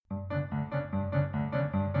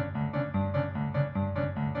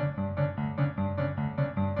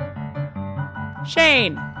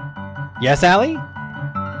Shane, Yes, Allie?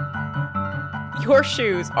 your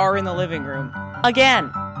shoes are in the living room.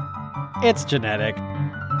 Again. It's genetic.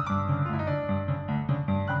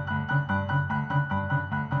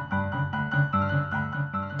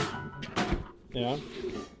 Yeah.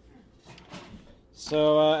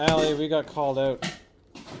 So, Allie, we got called out.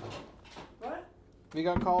 What? We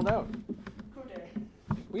got called out. Who did?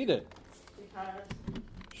 We did. Because...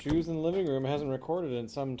 Shoes in the living room hasn't recorded in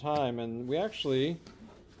some time, and we actually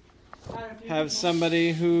have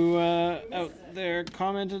somebody who out there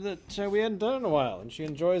commented that we hadn't done it in a while, and she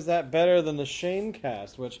enjoys that better than the Shane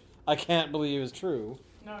cast, which I can't believe is true.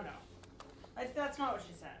 No. That's not what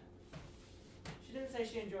she said. She didn't say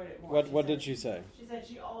she enjoyed it more. What did she say? She said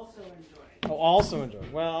she also enjoyed it. Oh, also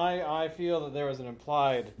enjoyed. Well, I feel that there was an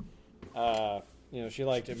implied, she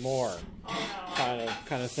liked it more, kind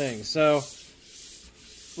of thing. So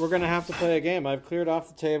we're gonna have to play a game. I've cleared off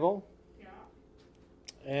the table,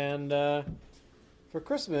 and for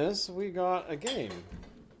Christmas we got a game.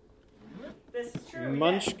 This is true.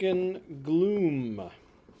 Munchkin Gloom.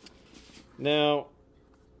 Now,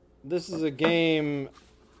 this is a game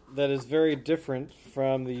that is very different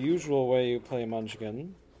from the usual way you play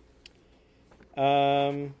Munchkin.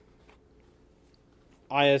 I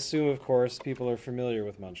assume, of course, people are familiar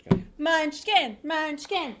with Munchkin. Munchkin.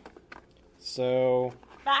 So...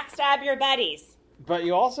 Backstab your buddies. But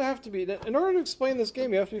you also have to be... In order to explain this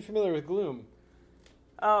game, you have to be familiar with Gloom.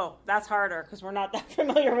 Oh, that's harder, because we're not that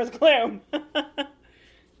familiar with Gloom.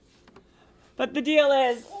 But the deal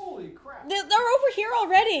is... Holy crap. They're over here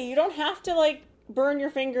already. You don't have to, burn your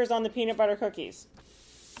fingers on the peanut butter cookies.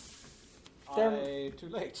 Too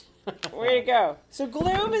late. Where you go. So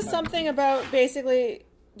Gloom is something about basically...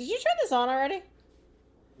 Did you turn this on already?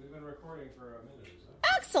 We've been recording for a minute or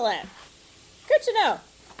so. Excellent. Good to know.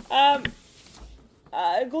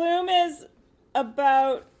 Gloom is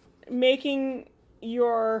about making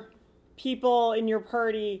your people in your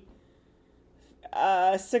party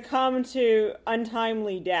succumb to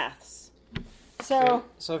untimely deaths. So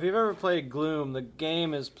if you've ever played Gloom, the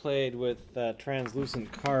game is played with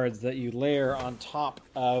translucent cards that you layer on top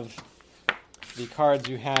of the cards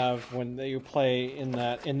you have when you play in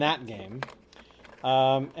that game.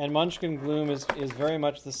 And Munchkin Gloom is very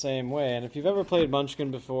much the same way. And if you've ever played Munchkin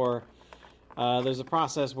before, there's a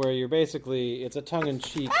process where you're basically, it's a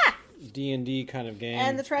tongue-in-cheek D&D kind of game.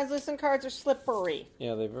 And the translucent cards are slippery.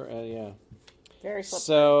 Yeah, yeah. Very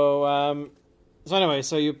slippery. So anyway,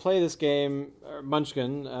 so you play this game,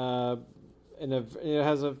 Munchkin, it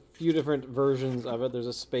has a few different versions of it. There's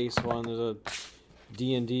a space one, there's a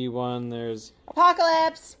D&D one, there's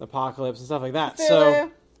Apocalypse and stuff like that. Cthulhu.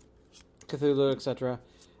 So Cthulhu, etc.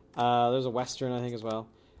 There's a Western, I think, as well.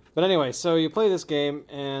 But anyway, so you play this game,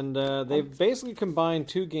 and they've basically combined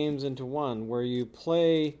two games into one, where you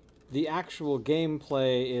play... The actual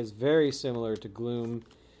gameplay is very similar to Gloom,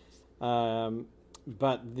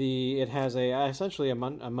 but it has essentially a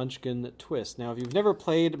Munchkin twist. Now, if you've never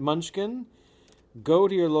played Munchkin, go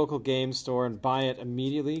to your local game store and buy it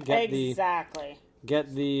immediately.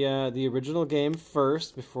 Get the original game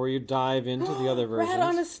first before you dive into the other versions. Rat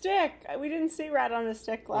on a Stick. We didn't see Rat on a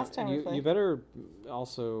Stick last time we played. You better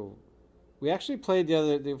also... We actually played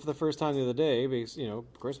for the first time the other day, because,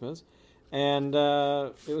 Christmas. And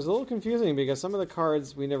it was a little confusing because some of the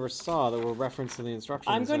cards we never saw that were referenced in the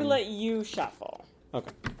instructions. I'm going to let you shuffle.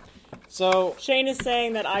 Okay. So... Shane is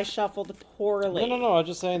saying that I shuffled poorly. No. I was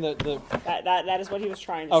just saying that... That is what he was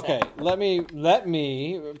trying to say. Okay, let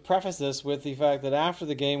me preface this with the fact that after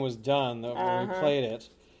the game was done, when we played it,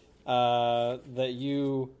 that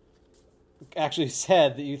you actually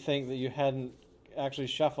said that you think that you hadn't actually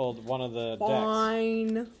shuffled one of the decks.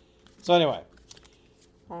 Fine. So anyway...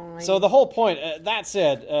 So the whole point, that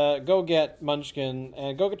said, go get Munchkin,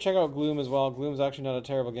 and go check out Gloom as well. Gloom's actually not a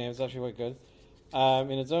terrible game. It's actually quite good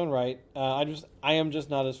in its own right. I am just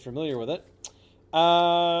not as familiar with it.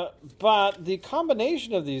 But the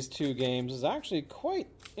combination of these two games is actually quite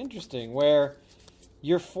interesting, where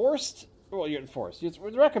it's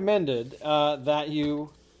recommended that you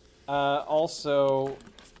also...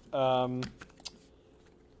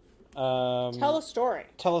 tell a story.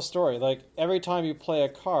 Tell a story. Like, every time you play a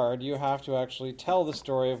card, you have to actually tell the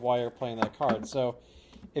story of why you're playing that card. So,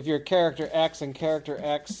 if you're character X and character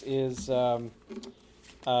X is going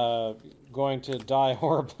to die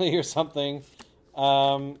horribly or something,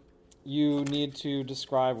 you need to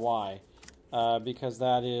describe why. Because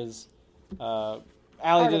that is...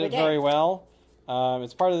 Allie did it very well.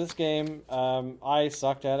 It's part of this game. I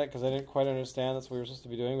sucked at it because I didn't quite understand that's what we were supposed to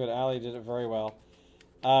be doing, but Allie did it very well.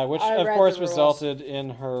 Which, of course, resulted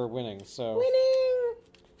in her winning. So, winning!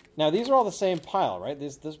 Now, these are all the same pile, right?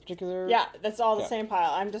 This particular... Yeah, that's all the Yeah. same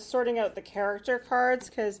pile. I'm just sorting out the character cards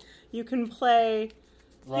because you can play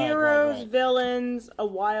Right, heroes, right. villains, a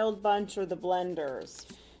wild bunch, or the blenders.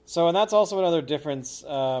 So, and that's also another difference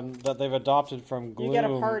that they've adopted from You get a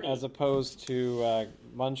Gloom party. as opposed to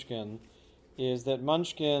Munchkin, is that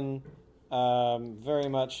Munchkin very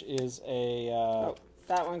much is a... Oh,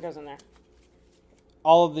 that one goes in there.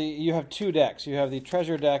 all of the you have two decks. You have the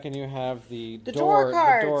treasure deck and you have the door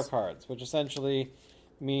cards. The door cards, which essentially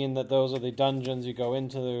mean that those are the dungeons you go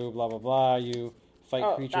into. Blah blah blah. You fight Oh,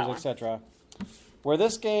 that creatures, one. etc. Where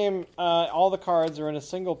this game, all the cards are in a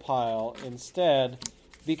single pile instead,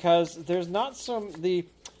 because there's not some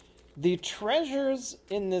the treasures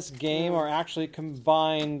in this game are actually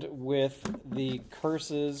combined with the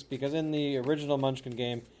curses, because in the original Munchkin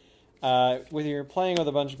game, when you're playing with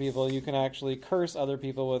a bunch of people, you can actually curse other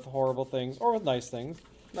people with horrible things or with nice things,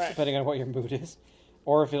 Right. depending on what your mood is,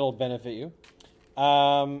 or if it'll benefit you.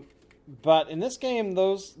 But in this game,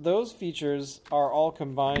 those features are all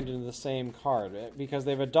combined into the same card, because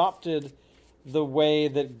they've adopted the way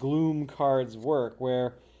that Gloom cards work,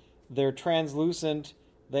 where they're translucent,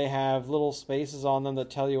 they have little spaces on them that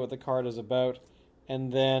tell you what the card is about,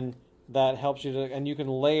 and then that helps you to, and you can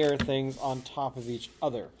layer things on top of each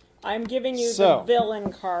other. I'm giving you So- the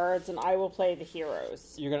villain cards, and I will play the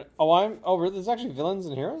heroes. You're gonna. Really? There's actually villains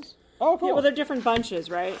and heroes. Oh, cool. Yeah, well, they're different bunches,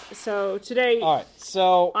 right? So today, All right.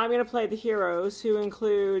 So I'm going to play the heroes, who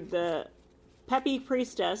include the Peppy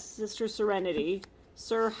Priestess, Sister Serenity,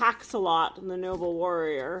 Sir Haxalot, the Noble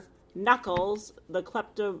Warrior, Knuckles, the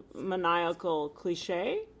kleptomaniacal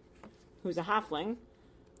Cliché, who's a halfling,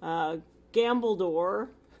 Gambledore,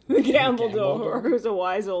 Gambledore. who's a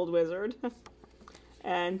wise old wizard,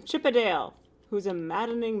 and Chippendale, who's a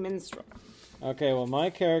maddening minstrel. okay. Well, my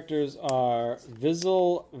characters are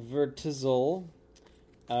Vizel Vertizel,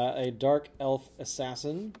 a dark elf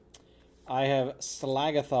assassin. I have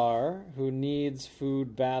Slagathar, who needs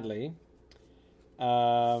food badly.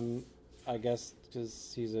 I guess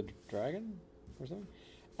because he's a dragon or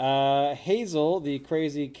something. Hazel, the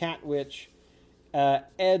crazy cat witch.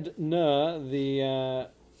 Edna, the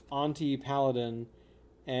auntie paladin.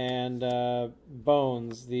 And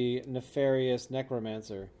Bones, the nefarious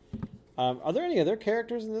necromancer. Are there any other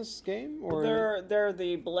characters in this game? Or They're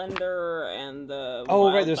the blender and the Oh,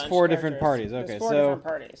 Wild right, there's Bunch 4 different characters. parties. Okay, There's four so- different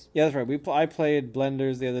parties. yeah, that's right. I played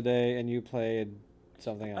Blenders the other day, and you played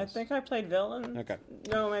something else. I think I played villain. Okay.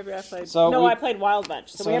 No, maybe I played. So no, we- I played Wild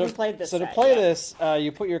Bunch. So we haven't played this. So to set play yet. this,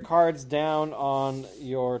 you put your cards down on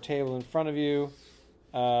your table in front of you,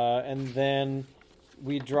 and then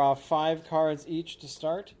we draw 5 cards each to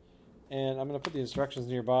start. And I'm going to put the instructions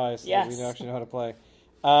nearby so that Yes. we actually know how to play.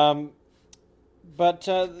 But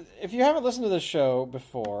if you haven't listened to this show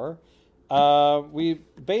before, we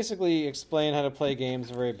basically explain how to play games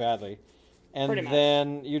very badly. And Pretty much.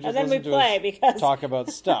 then you just And then we listen play to us because talk about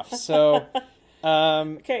stuff. So,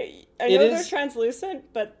 okay, I It know they're is-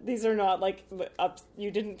 translucent, but these are not like up.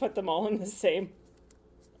 You didn't put them all in the same.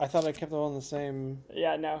 I thought I kept them all in the same...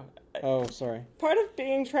 Yeah, no. Oh, sorry. Part of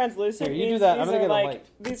being translucent Here, you do means that. I'm these gonna are get a like light.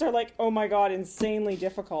 these are like, oh my god, insanely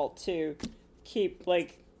difficult to keep,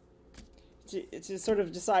 like to sort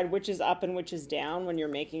of decide which is up and which is down when you're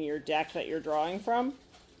making your deck that you're drawing from.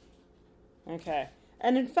 Okay.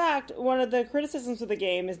 And in fact, one of the criticisms of the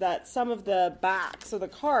game is that some of the backs of the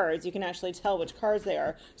cards, you can actually tell which cards they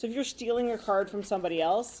are. So if you're stealing a card from somebody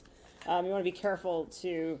else, you want to be careful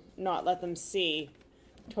to not let them see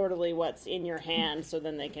totally what's in your hand, so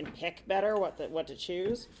then they can pick better what to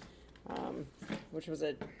choose, which was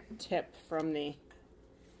a tip from the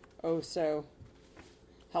so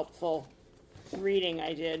helpful reading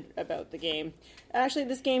I did about the game. Actually,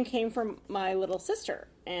 this game came from my little sister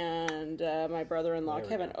and my brother-in-law There we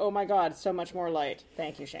Kevin. go. Oh my god, so much more light.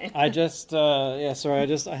 Thank you, Shane. I just, I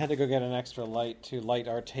had to go get an extra light to light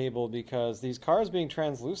our table because these cards being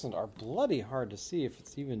translucent are bloody hard to see if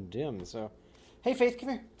it's even dim. So, hey, Faith, come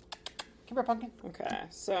here. Come here, pumpkin. Okay,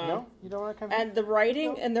 so No? You don't want to come here? and the writing,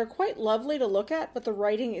 No. and they're quite lovely to look at, but the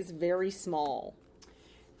writing is very small.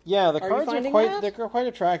 Yeah, the Are you cards are finding quite, that? they're quite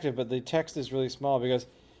attractive, but the text is really small because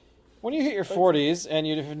when you hit your 40s and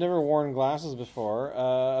you've never worn glasses before,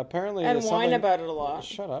 apparently And there's whine something... about it a lot.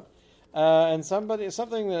 Shut up. And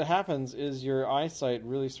something that happens is your eyesight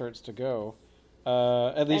really starts to go.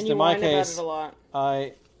 At least And you in my whine about case, it a lot.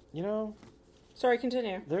 Sorry,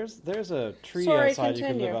 continue. there's a tree Sorry, outside you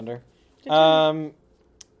continue. can live under. Continue.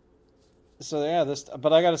 So yeah,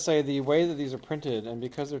 but I got to say the way that these are printed and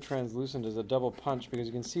because they're translucent is a double punch because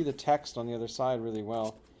you can see the text on the other side really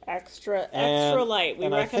well. Extra And- light. We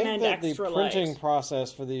and recommend I think that extra the printing light.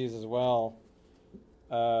 process for these as well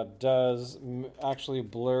does actually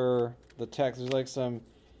blur the text. There's like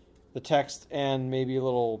the text and maybe a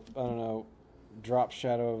little, I don't know, drop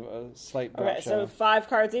shadow, a slight drop Okay, shadow. so 5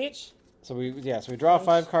 cards each? So we draw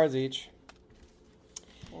 5 cards each.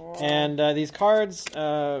 And these cards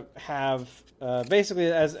have,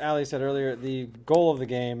 basically, as Ali said earlier, the goal of the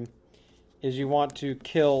game is you want to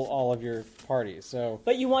kill all of your parties. So,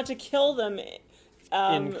 but you want to kill them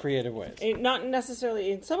in creative ways. Not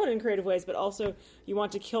necessarily somewhat in creative ways, but also you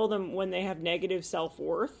want to kill them when they have negative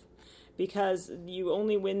self-worth, because you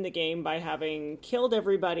only win the game by having killed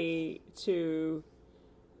everybody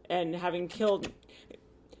and having killed...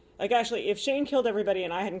 Like, actually, if Shane killed everybody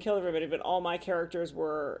and I hadn't killed everybody, but all my characters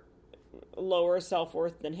were lower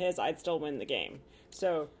self-worth than his, I'd still win the game.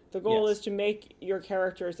 So the goal is to make your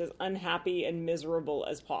characters as unhappy and miserable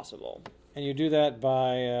as possible. And you do that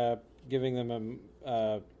by giving them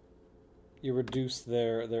you reduce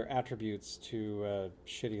their attributes to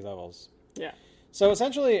shitty levels. Yeah. So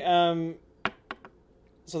essentially,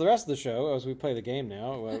 so the rest of the show, as we play the game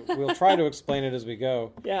now, we'll try to explain it as we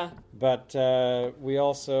go. Yeah. But we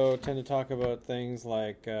also tend to talk about things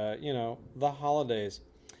like, the holidays.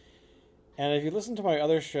 And if you listen to my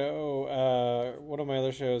other show, one of my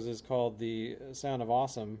other shows is called The Sound of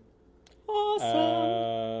Awesome.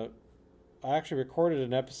 Awesome. I actually recorded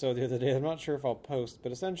an episode the other day. I'm not sure if I'll post,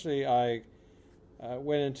 but essentially I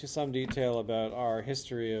went into some detail about our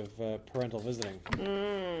history of parental visiting.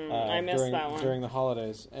 I missed that one. During the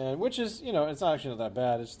holidays. And which is, it's actually not that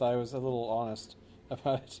bad. It's just I was a little honest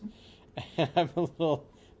about it. And I'm a little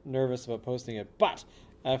nervous about posting it. But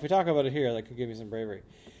if we talk about it here, that could give me some bravery.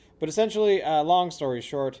 But essentially, long story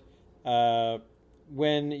short,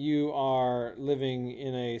 when you are living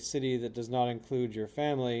in a city that does not include your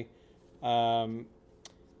family, we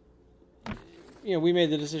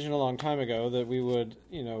made the decision a long time ago that we would,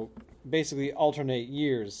 basically alternate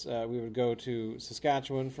years. We would go to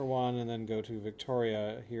Saskatchewan for one, and then go to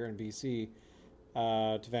Victoria here in BC,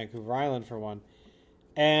 to Vancouver Island for one.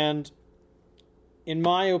 And in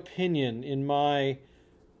my opinion, in my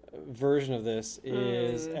version of this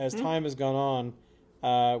is, as time has gone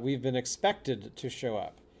on, we've been expected to show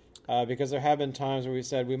up. Because there have been times where we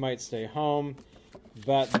said we might stay home,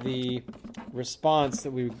 but the response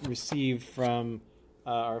that we received from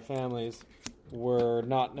our families were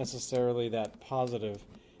not necessarily that positive.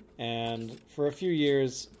 And for a few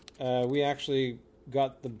years, we actually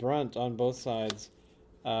got the brunt on both sides.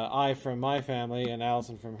 I from my family and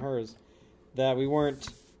Allison from hers, that we weren't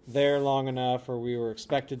there long enough, or we were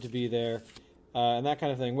expected to be there, and that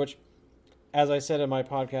kind of thing, which, as I said in my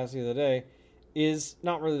podcast the other day, is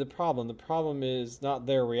not really the problem. The problem is not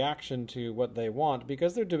their reaction to what they want,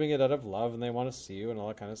 because they're doing it out of love and they want to see you and all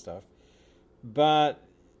that kind of stuff. But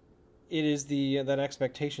it is that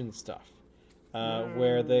expectation stuff,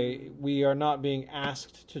 where we are not being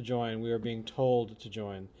asked to join, we are being told to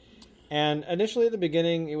join. And initially at the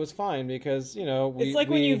beginning, it was fine because, it's like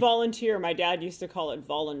when you volunteer. My dad used to call it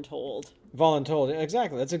voluntold. Voluntold,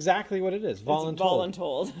 exactly. That's exactly what it is. Voluntold.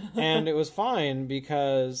 Voluntold. And it was fine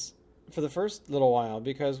because, for the first little while,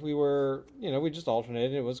 because we were, we just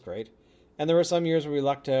alternated. It was great. And there were some years where we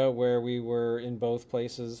lucked out, where we were in both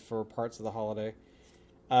places for parts of the holiday.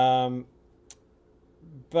 But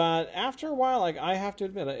after a while, I have to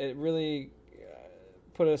admit, it really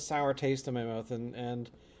put a sour taste in my mouth.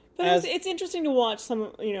 But it's interesting to watch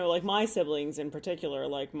some, like my siblings in particular,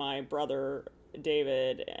 like my brother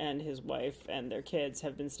David and his wife and their kids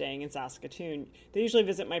have been staying in Saskatoon. They usually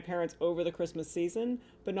visit my parents over the Christmas season,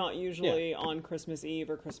 but not usually on Christmas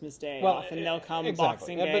Eve or Christmas Day off. And they'll come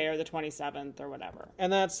Boxing Day or the 27th or whatever.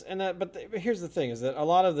 But here's the thing: is that a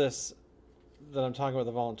lot of this that I'm talking about,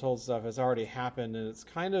 the voluntold stuff, has already happened, and it's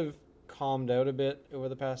kind of calmed out a bit over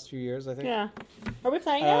the past few years, I think. Yeah. Are we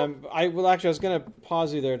playing now? I was going to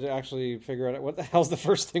pause you there to actually figure out what the hell's the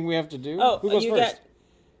first thing we have to do. Oh, who goes first?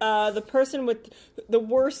 The person with the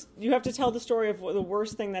worst. You have to tell the story of the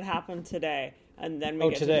worst thing that happened today, and then we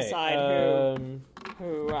get to decide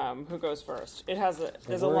who goes first.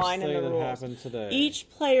 There's a line in the rules. Happened today. Each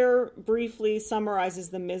player briefly summarizes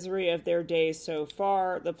the misery of their days so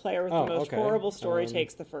far. The player with the most horrible story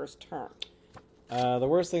takes the first turn. The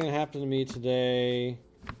worst thing that happened to me today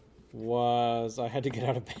was I had to get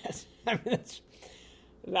out of bed.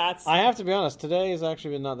 I have to be honest. Today has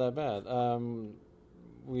actually been not that bad.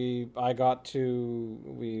 You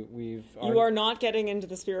are not getting into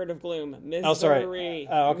the spirit of gloom. Misery. Oh, sorry.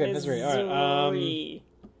 Misery. All right.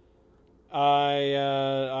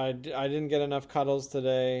 I didn't get enough cuddles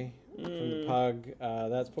today from the pug.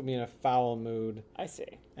 That's put me in a foul mood. I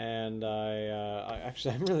see. And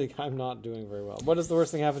I'm not doing very well. What is the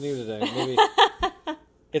worst thing happened to you today? Maybe.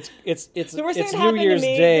 The worst thing it's that New happened Year's to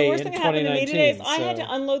me, Day the worst in thing that happened to me 2019. today is I had so-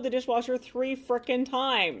 to unload the dishwasher 3 frickin'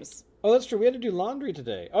 times. Oh, that's true. We had to do laundry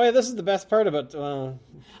today. Oh, yeah, this is the best part about...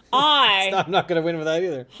 I'm not going to win with that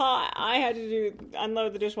either. I had to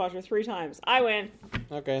unload the dishwasher 3 times. I win.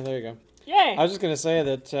 Okay, there you go. Yay! I was just going to say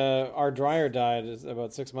that our dryer died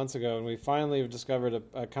about 6 months ago, and we finally have discovered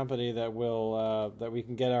a company that will that we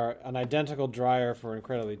can get an identical dryer for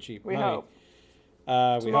incredibly cheap We money. hope. We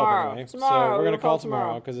hope Tomorrow. anyway. Tomorrow. So we're We going will to call call tomorrow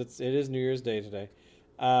tomorrow. because it is New Year's Day today,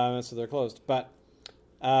 so they're closed. But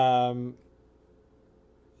our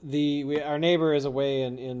neighbor is away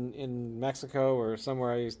in Mexico or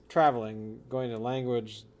somewhere. He's traveling, going to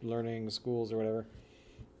language learning schools or whatever.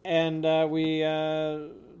 And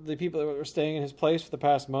the people that were staying in his place for the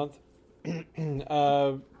past month Left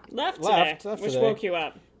today, which today. woke you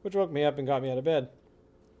up. Which woke me up and got me out of bed.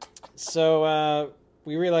 So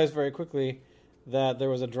we realized very quickly that there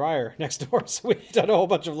was a dryer next door, so we've done a whole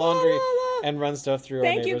bunch of laundry and run stuff through our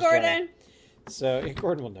Thank you, neighbor's dryer. Gordon. So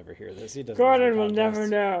Gordon will never hear this. He doesn't. Gordon listen will to never podcasts.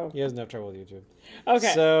 know. He doesn't have trouble with YouTube.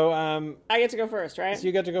 Okay. So I get to go first, right? so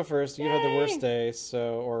you got to go first. You had the Yay. worst day,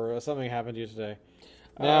 or something happened to you today.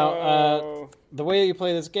 Now, Oh. the way you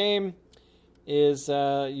play this game is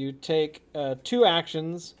you take 2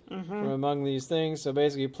 actions from among these things. So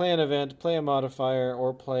basically, you play an event, play a modifier,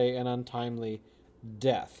 or play an untimely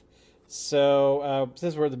death. So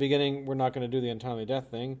since we're at the beginning, we're not going to do the untimely death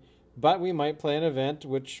thing, but we might play an event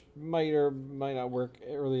which might or might not work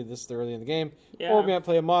early in the game, Yeah. or we might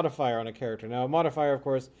play a modifier on a character. Now, a modifier, of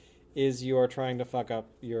course, is you are trying to fuck up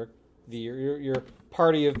your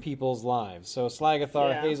party of people's lives. So Slagathar,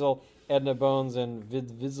 Yeah. Hazel, Edna Bones, and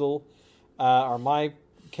Vidvizzle are my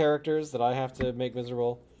characters that I have to make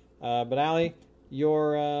miserable. But Allie,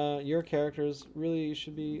 your characters really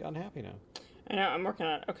should be unhappy now. I know, I'm working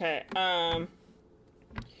on it. Okay.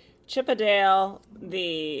 Chippendale,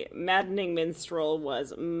 the maddening minstrel,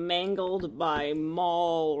 was mangled by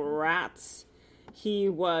mall rats. He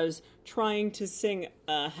was trying to sing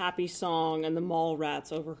a happy song, and the mall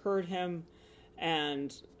rats overheard him,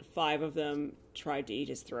 and 5 of them tried to eat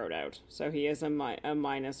his throat out. So he is a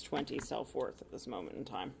minus 20 self-worth at this moment in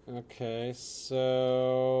time. Okay,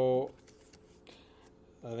 so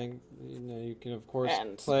I think you can of course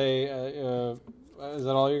And- play. Is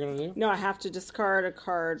that all you're gonna do? No, I have to discard a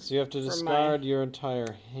card. So you have to from discard your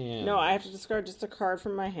entire hand. No, I have to discard just a card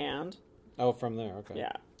from my hand. Oh, from there. Okay.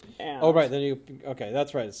 Yeah. And Oh, right. Then you. Okay,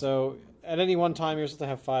 that's right. So at any one time, you're supposed to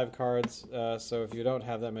have 5 cards. So if you don't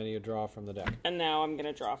have that many, you draw from the deck. And now I'm going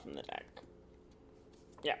to draw from the deck.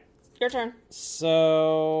 Yeah. Your turn.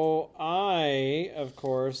 So I, of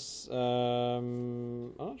course,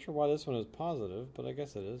 I'm not sure why this one is positive, but I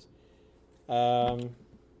guess it is. There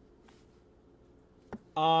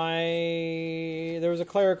was a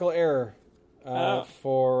clerical error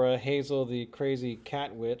for Hazel, the crazy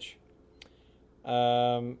cat witch.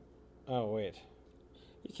 Oh wait,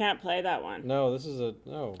 You can't play that one. no, this is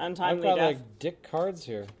no. Untimely I've got death. like dick cards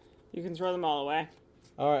here. You can throw them all away.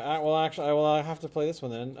 All right. Well, actually, I have to play this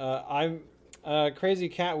one then. I'm crazy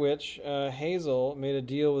cat witch. Hazel made a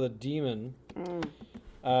deal with a demon.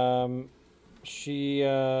 She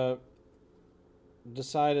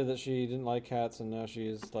decided that she didn't like cats, and now she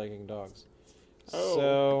is liking dogs. Oh.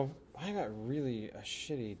 So I got really a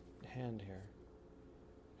shitty hand here.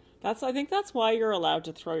 I think that's why you're allowed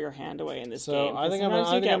to throw your hand away in this So game. I think I'm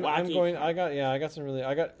wacky. going. I got some really.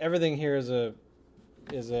 I got everything here is an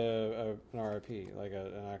RIP, like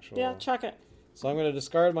an actual. Yeah, chuck it. So I'm going to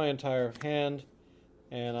discard my entire hand,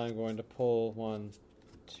 and I'm going to pull 1,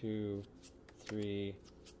 2, 3,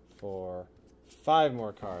 4, 5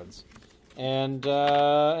 more cards, and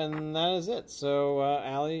that is it. So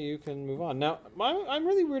Allie, you can move on. Now I'm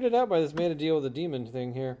really weirded out by this made a deal with a demon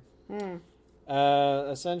thing here.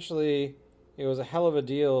 Essentially, it was a hell of a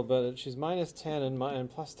deal, but she's minus 10 and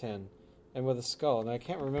plus 10, and with a skull. And I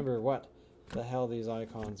can't remember what the hell these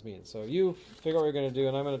icons mean. So you figure out what you're going to do,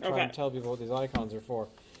 and I'm going to try and tell people what these icons are for.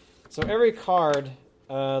 So every card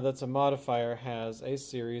that's a modifier has a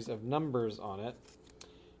series of numbers on it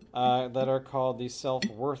that are called the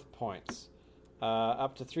self-worth points.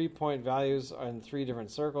 Up to 3-point values in 3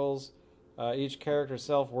 different circles. Each character's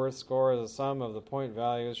self-worth score is a sum of the point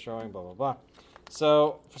values showing blah, blah, blah.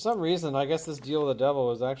 So, for some reason, I guess this deal with the devil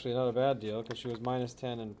was actually not a bad deal, because she was minus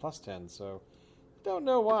 10 and plus 10, so I don't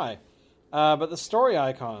know why. But the story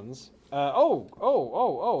icons...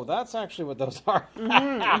 that's actually what those are.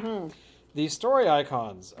 The story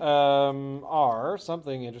icons are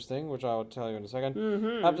something interesting, which I'll tell you in a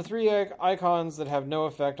second. Up to 3 icons that have no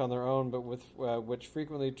effect on their own, but with which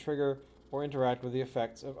frequently trigger or interact with the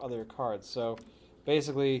effects of other cards. So,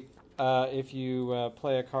 basically, if you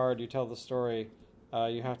play a card, you tell the story,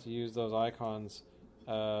 you have to use those icons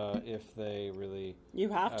if they really... You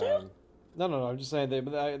have to? No. I'm just saying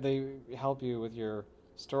they help you with your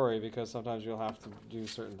story because sometimes you'll have to do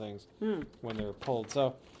certain things when they're pulled.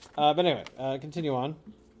 So, but anyway, continue on.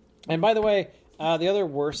 And by the way, the other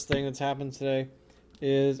worst thing that's happened today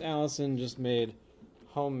is Allison just made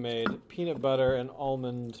homemade peanut butter and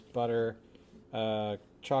almond butter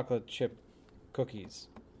chocolate chip cookies,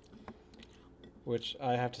 which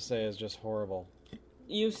I have to say is just horrible.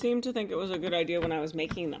 You seemed to think it was a good idea when I was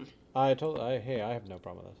making them. I have no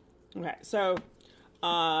problem with this. Okay, so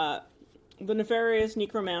the nefarious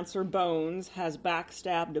necromancer Bones has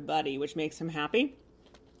backstabbed a buddy, which makes him happy.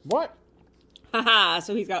 What? Haha,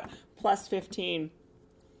 so he's got plus 15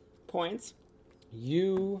 points.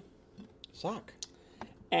 You suck.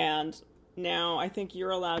 And now I think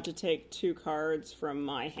you're allowed to take 2 cards from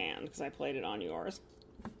my hand, because I played it on yours.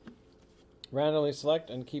 Randomly select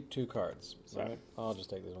and keep 2 cards. So. Right. I'll just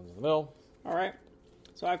take these ones in the middle. Alright.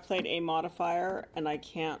 So I've played a modifier, and I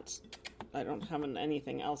don't have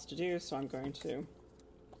anything else to do, so I'm going to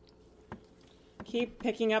keep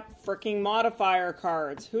picking up freaking modifier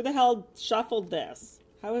cards. Who the hell shuffled this?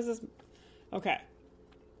 How is this? Okay.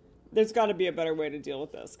 There's got to be a better way to deal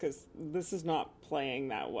with this, because this is not playing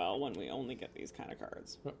that well when we only get these kind of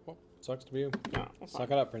cards. Well, sucks to be you. No,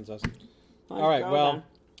 Suck it up, princess. All right,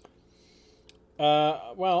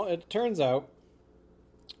 well, it turns out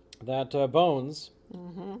that Bones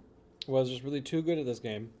was just really too good at this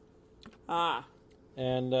game. Ah.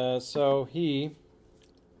 And so he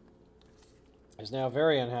is now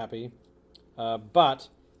very unhappy, but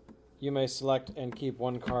you may select and keep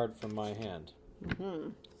 1 card from my hand.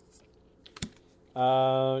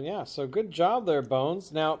 Yeah, so good job there,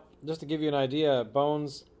 Bones. Now, just to give you an idea,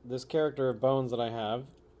 Bones, this character of Bones that I have,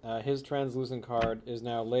 his translucent card is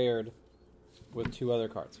now layered with 2 other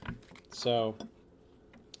cards. So,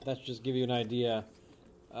 that should just give you an idea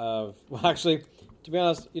of... Well, actually, to be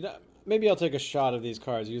honest, maybe I'll take a shot of these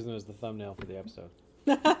cards, use them as the thumbnail for the episode.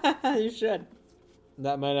 You should.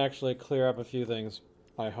 That might actually clear up a few things,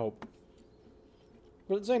 I hope.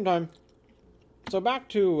 But at the same time, so back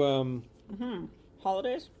to...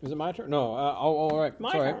 Holidays? Is it my turn? No. All right.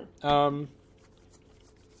 My Sorry. turn.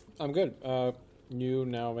 I'm good. You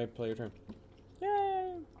now may play your turn.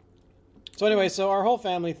 Yay! So anyway, so our whole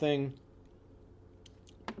family thing.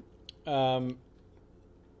 When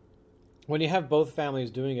you have both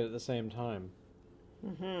families doing it at the same time,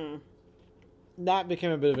 that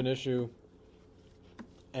became a bit of an issue,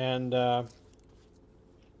 and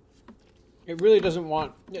it really doesn't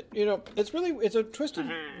want. It's a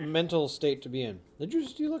twisted mental state to be in. Did you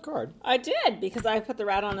steal a card? I did, because I put the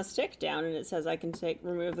rat on a stick down, and it says I can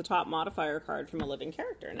remove the top modifier card from a living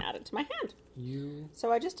character and add it to my hand. You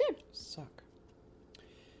So I just did. suck.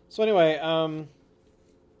 So anyway,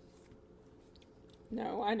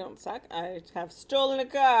 No, I don't suck. I have stolen a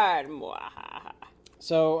card. Mwahaha.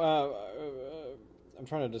 So, I'm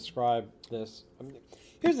trying to describe this.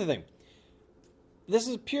 Here's the thing. This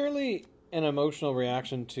is purely an emotional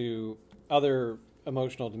reaction to other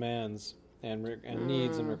emotional demands and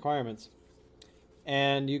needs and requirements.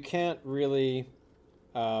 And you can't really...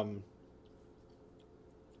 you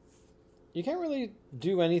can't really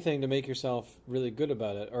do anything to make yourself really good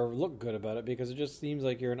about it or look good about it because it just seems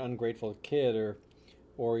like you're an ungrateful kid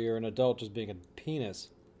or you're an adult just being a penis.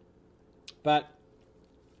 But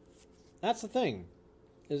that's the thing,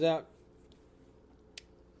 is that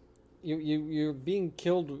you're being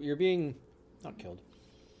killed. You're being not killed,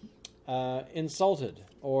 insulted,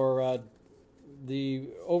 or the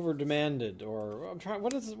over demanded, or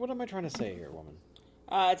What am I trying to say here, woman?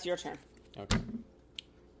 It's your turn. Okay.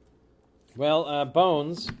 Well,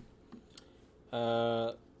 Bones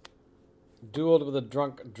dueled with a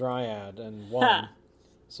drunk dryad and won.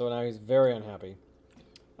 So now he's very unhappy.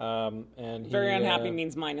 And Very unhappy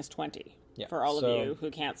means minus 20 yeah, for all of you who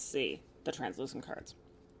can't see the translucent cards.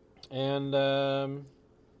 And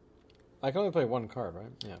I can only play 1 card,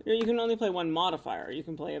 right? Yeah. You can only play 1 modifier. You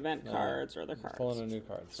can play event cards or other cards. Pull in a new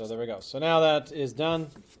card. So there we go. So now that is done,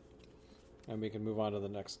 and we can move on to the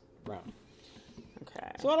next round.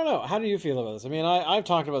 Okay. So I don't know. How do you feel about this? I mean, I've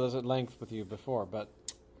talked about this at length with you before, but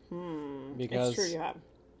because it's true you have.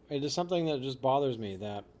 It is something that just bothers me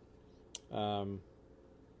that,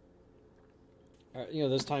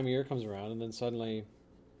 this time of year comes around, and then suddenly,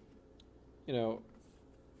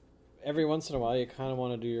 every once in a while you kind of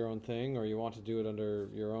want to do your own thing, or you want to do it under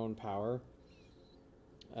your own power.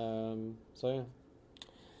 So yeah,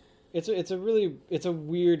 it's a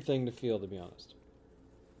weird thing to feel, to be honest.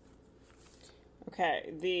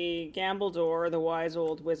 Okay, the Gambledore, the wise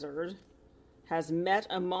old wizard, has met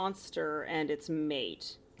a monster and its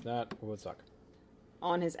mate That would suck.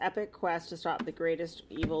 on his epic quest to stop the greatest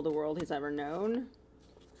evil the world has ever known.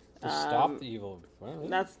 To stop the evil.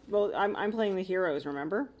 Well, I'm playing the heroes,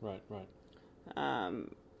 remember? right.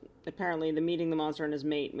 Apparently the meeting the monster and his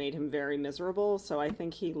mate made him very miserable, so I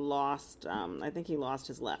think he lost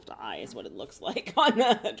his left eye is what it looks like on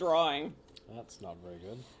the drawing. That's not very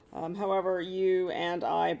good. However, you and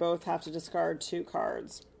I both have to discard 2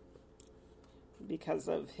 cards because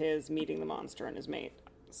of his meeting the monster and his mate.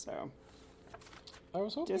 So I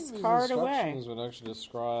was hoping discard these away. instructions would actually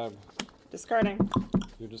describe. Discarding.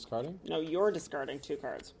 You're discarding? No, you're discarding 2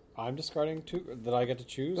 cards. I'm discarding 2 that I get to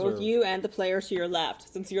choose? Both or? you and the player to your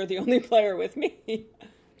left, since you're the only player with me.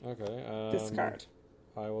 Okay. Discard.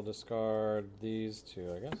 I will discard these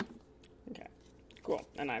 2, I guess. Okay, cool.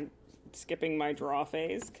 And I'm skipping my draw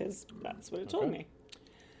phase, because that's what it told me.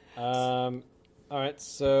 All right,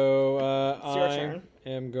 so It's your I turn.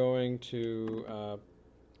 am going to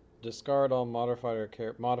discard all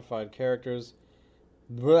modified characters.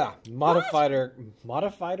 Blah, modifier?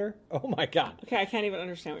 Oh my god. Okay, I can't even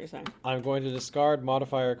understand what you're saying. I'm going to discard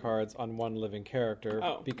modifier cards on one living character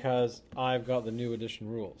Oh. because I've got the new edition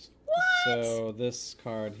rules. What? So this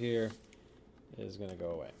card here is going to go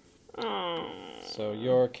away. Oh. So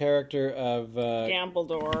your character of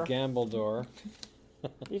Gambledore. Gambledore.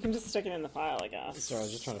 You can just stick it in the file, I guess. Sorry, I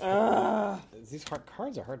was just trying to pick these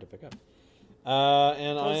cards are hard to pick up.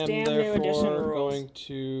 And Those I am damn new edition therefore rules. going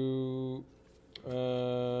to...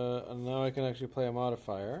 and now I can actually play a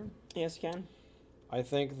modifier. Yes, you can. I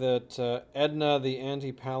think that Edna, the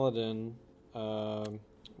anti-paladin,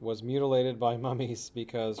 was mutilated by mummies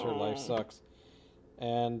because her life sucks.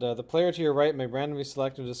 And the player to your right may randomly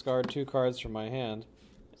select and discard 2 cards from my hand.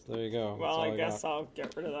 So there you go. Well, That's all I guess got. I'll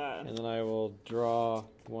get rid of that. And then I will draw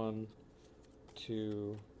 1,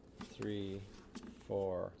 2, 3,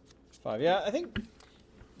 4, 5. Yeah, I think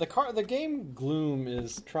the game Gloom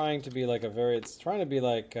is trying to be like it's trying to be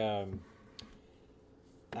like a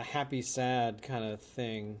happy sad kind of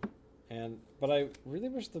thing, but I really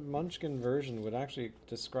wish the Munchkin version would actually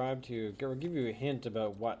describe to you or give you a hint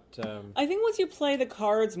about what. I think once you play the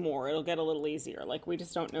cards more, it'll get a little easier. Like, we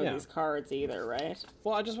just don't know Yeah. these cards either, right?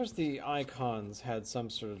 Well, I just wish the icons had some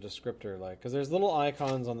sort of descriptor, because there's little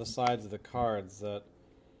icons on the sides of the cards that.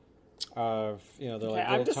 They're Okay, like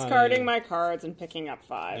I'm little discarding tiny... my cards and picking up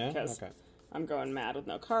 5 Yeah? because Okay. I'm going mad with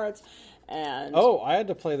no cards. And Oh, I had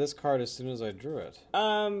to play this card as soon as I drew it.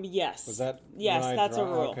 yes. Was that yes? when I That's a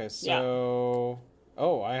draw- rule. Okay, Yeah. so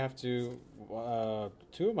I have to.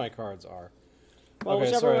 2 of my cards are. Well, okay,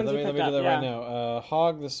 whichever sorry. ones Let you me picked do up, that right yeah. now.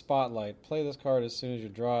 Hog the Spotlight. Play this card as soon as you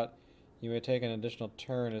draw it. You may take an additional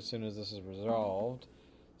turn as soon as this is resolved.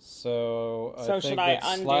 So I think should I that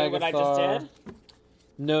undo what I just Slagathar- did?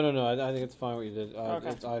 No. I think it's fine what you did.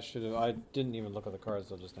 Okay. I should have. I didn't even look at the cards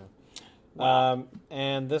till just now. Wow.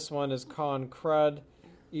 And this one is Con Crud.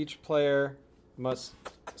 Each player must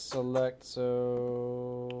select.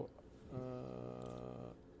 So,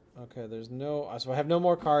 okay. There's no. So I have no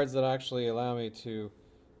more cards that actually allow me to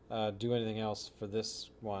do anything else for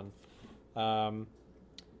this one.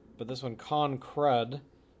 But this one, Con Crud.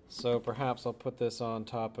 So perhaps I'll put this on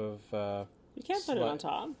top of. You can't put it on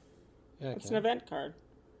top. Yeah, I It's can. an event card.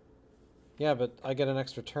 Yeah, but I get an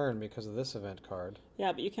extra turn because of this event card.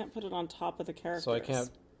 Yeah, but you can't put it on top of the characters. So I can't.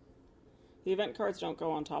 The event cards don't go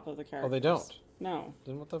on top of the characters. Oh, they don't? No.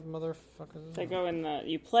 Then what the motherfucker is They that? go in the...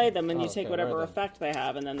 You play them and you Oh, take okay, whatever right then. effect they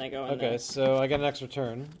have, and then they go in Okay, there. so I get an extra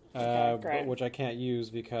turn, Okay, great. which I can't use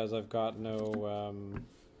because I've got no...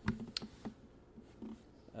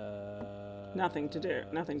 Nothing to do.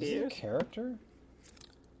 Nothing to is it a use. character?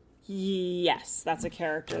 Yes, that's a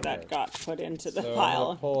character Okay. that got put into the So pile.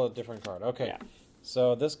 I'll pull a different card. Okay, Yeah.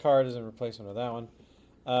 so this card is in replacement of that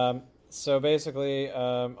one. So basically,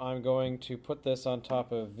 I'm going to put this on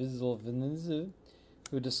top of Vizil Vinizu,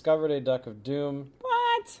 who discovered a Duck of Doom.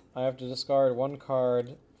 What? I have to discard 1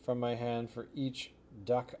 card from my hand for each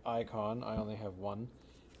duck icon. I only have 1.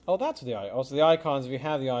 Oh, that's the icon. Oh, so the icons, if you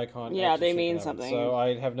have the icon... Yeah, actually they should mean have it. something. So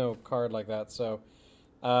I have no card like that, so...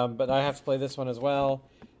 but I have to play this one as well.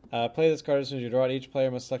 Play this card as soon as you draw it. Each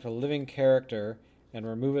player must select a living character and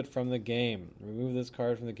remove it from the game. Remove this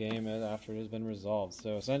card from the game after it has been resolved.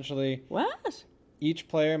 So essentially... What? Each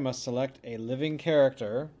player must select a living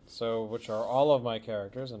character, so which are all of my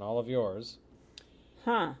characters and all of yours.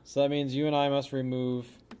 Huh. So that means you and I must remove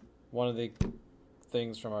one of the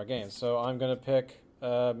things from our game. So I'm going to pick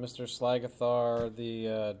Mr. Slagathar,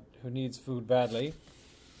 the who needs food badly,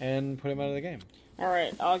 and put him out of the game. All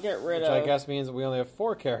right, I'll get rid Which of... I guess means that we only have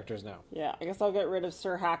 4 characters now. Yeah, I guess I'll get rid of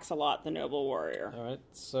Sir Haxalot, the noble warrior. Alright,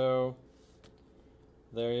 so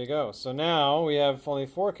there you go. So now we have only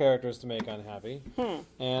 4 characters to make unhappy.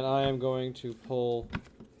 And I am going to pull...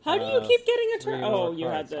 How do you keep getting a 3 turn? more Oh, you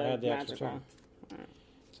had cards. I the had the extra magic turn. one. Alright,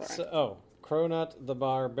 sorry. So, Cronut the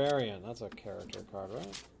Barbarian. That's a character card,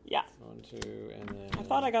 right? Yeah. 1, 2, and then... I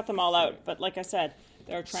thought I got them all out, but like I said,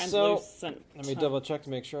 they're translucent. Let me double check to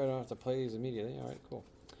make sure I don't have to play these immediately. All right, cool.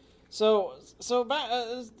 So,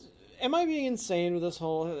 am I being insane with this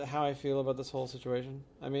whole how I feel about this whole situation?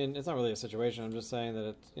 I mean, it's not really a situation. I'm just saying that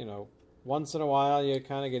it's once in a while you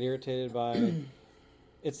kind of get irritated by.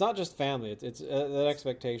 It's not just family. It's that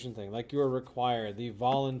expectation thing. Like you're required, the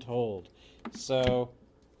voluntold. So,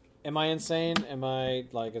 am I insane? Am I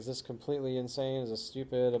is this completely insane? Is this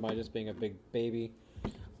stupid? Am I just being a big baby?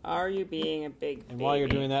 Are you being a big And baby? while you're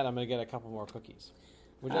doing that, I'm going to get a couple more cookies.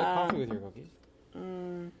 Would you like coffee with your cookies?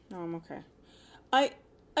 No, I'm okay. I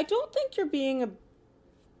don't think you're being a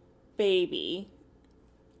baby.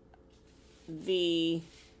 The...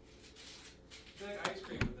 ice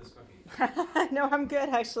cream with this cookie. No, I'm good,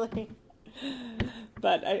 actually.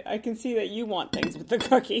 But I can see that you want things with the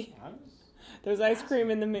cookie. There's ice cream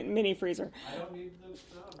in the mini freezer. I don't need the...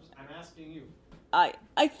 I'm asking you. I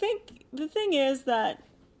think the thing is that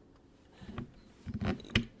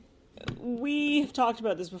we've talked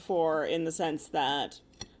about this before in the sense that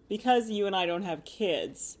because you and I don't have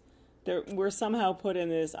kids, we're somehow put in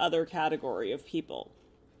this other category of people.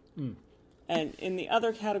 And in the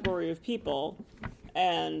other category of people,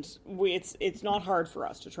 and it's not hard for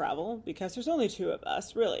us to travel because there's only 2 of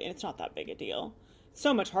us, really, and it's not that big a deal. It's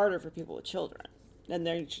so much harder for people with children, and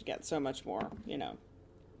they should get so much more,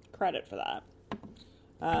 credit for that.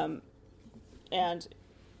 And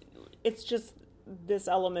it's just this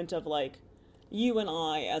element of you and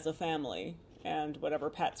I as a family and whatever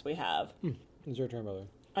pets we have. It's your turn, brother.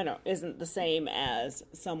 I know, isn't the same as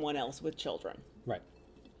someone else with children. Right.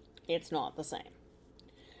 It's not the same.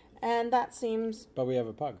 And that seems... But we have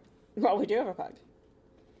a pug. Well, we do have a pug.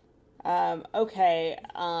 Okay,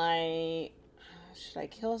 should I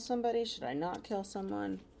kill somebody? Should I not kill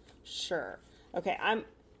someone? Sure. Okay, I'm...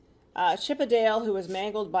 Chippendale, who was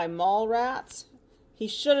mangled by mall rats. He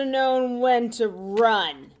should have known when to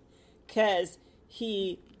run. Because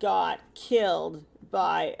he got killed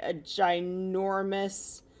by a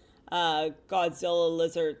ginormous Godzilla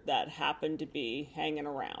lizard that happened to be hanging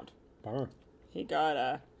around. Bummer. He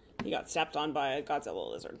got stepped on by a Godzilla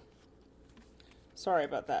lizard. Sorry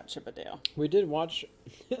about that, Chippendale. We did watch...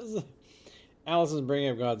 Allison's bringing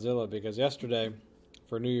up Godzilla because yesterday,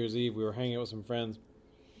 for New Year's Eve, we were hanging out with some friends.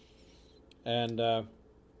 And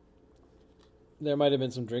there might have been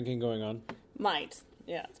some drinking going on. Might.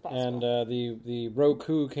 Yeah, it's possible. And the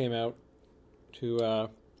Roku came out to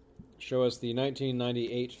show us the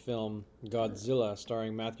 1998 film Godzilla,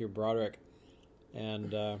 starring Matthew Broderick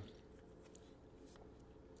and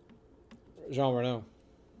Jean Reno.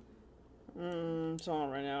 Jean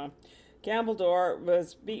Reno. Gambledore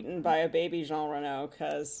was beaten by a baby Jean Reno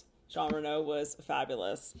because Jean Reno was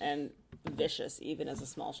fabulous and vicious even as a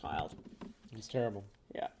small child. It's terrible.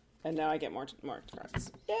 Yeah. And now I get more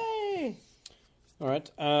cards. Yay! All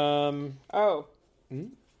right. Oh.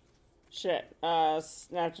 Shit. Now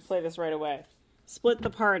I have to play this right away. Split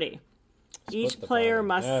the party. Each the player party.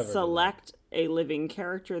 must Never do select a living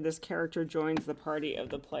character. This character joins the party of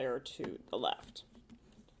the player to the left.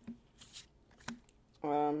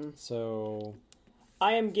 So...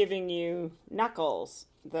 I am giving you Knuckles,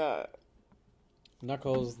 the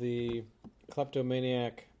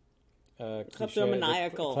kleptomaniac...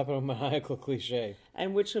 Kleptomaniacal. Kleptomaniacal cliche.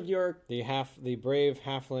 And which of your The brave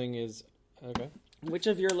halfling is... Okay. Which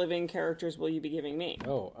of your living characters will you be giving me?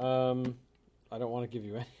 Oh, I don't want to give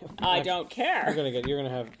you any of them. I don't care. You're gonna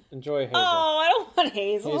have... Enjoy Hazel. Oh, I don't want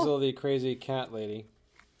Hazel. Hazel, the crazy cat lady.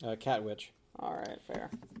 Cat witch. Alright, fair.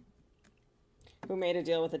 Who made a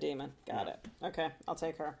deal with a demon. Got it. Okay, I'll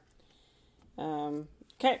take her.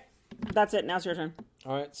 Okay, that's it. Now's your turn.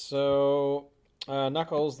 Alright, so...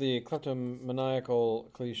 Knuckles, the kleptomaniacal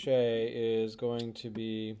cliche, is going to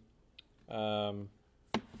be... was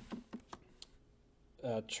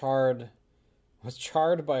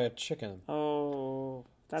charred by a chicken. Oh,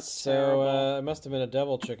 that's terrible. terrible. It must have been a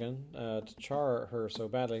devil chicken to char her so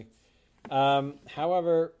badly.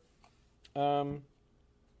 However, I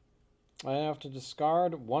have to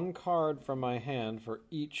discard 1 card from my hand for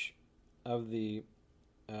each of the...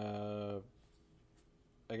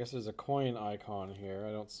 I guess there's a coin icon here.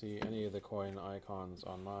 I don't see any of the coin icons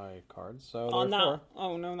on my cards. So On therefore... that.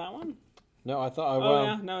 Oh, no, that one? No, I thought... Oh,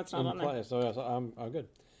 yeah. No, it's not on there. So I'm good.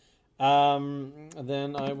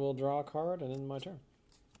 Then I will draw a card and end my turn.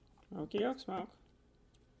 Okie doke, Smoke.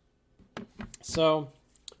 So,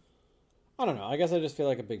 I don't know. I guess I just feel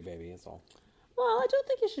like a big baby, that's all. Well, I don't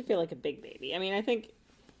think you should feel like a big baby. I mean, I think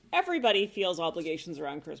everybody feels obligations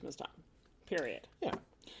around Christmas time. Period. Yeah.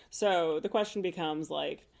 So the question becomes,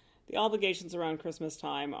 like, the obligations around Christmas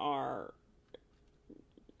time are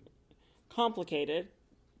complicated,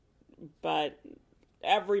 but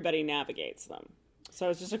everybody navigates them. So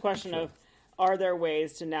it's just a question of, are there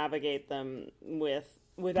ways to navigate them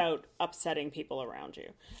without upsetting people around you?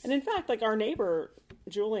 And in fact, like, our neighbor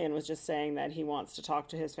Julian was just saying that he wants to talk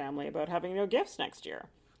to his family about having no gifts next year,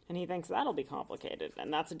 and he thinks that'll be complicated,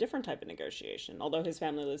 and that's a different type of negotiation. Although his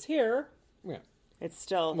family lives here, Yeah. it's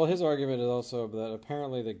still... Well, his argument is also that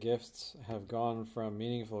apparently the gifts have gone from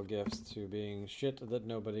meaningful gifts to being shit that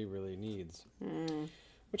nobody really needs.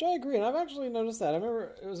 Which I agree, and I've actually noticed that. I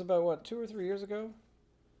remember it was about, 2 or 3 years ago?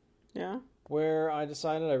 Yeah? Where I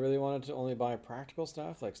decided I really wanted to only buy practical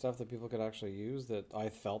stuff, like stuff that people could actually use that I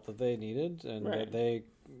felt that they needed, and Right. that they,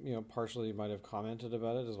 partially might have commented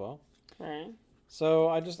about it as well. Right. So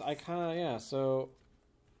I kind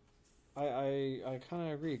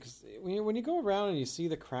of agree, because when you go around and you see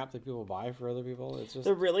the crap that people buy for other people, it's just...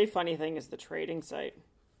 The really funny thing is the trading site.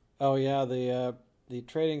 Oh yeah, the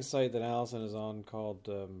trading site that Allison is on called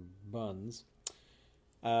Buns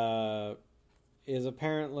is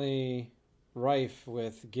apparently rife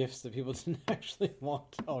with gifts that people didn't actually want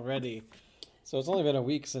already. So it's only been a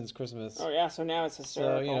week since Christmas. Oh yeah, so now it's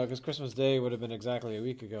hysterical. So, because Christmas Day would have been exactly a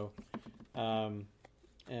week ago. So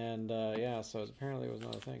apparently it was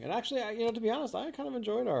not a thing. And actually, to be honest, I kind of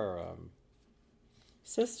enjoyed our...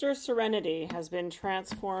 Sister Serenity has been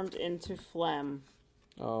transformed into phlegm.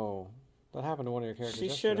 Oh, that happened to one of your characters She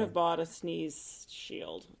yesterday. should have bought a sneeze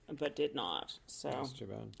shield, but did not. So That's too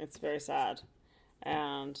bad. it's very sad.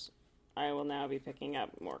 And I will now be picking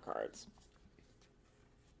up more cards.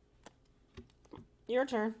 Your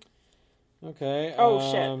turn. Okay.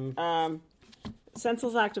 Oh, shit.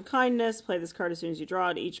 Senseless Act of Kindness. Play this card as soon as you draw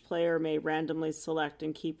it. Each player may randomly select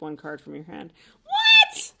and keep one card from your hand.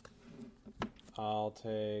 What? I'll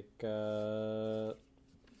take...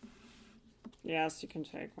 Yes, you can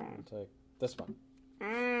take one. I'll take this one.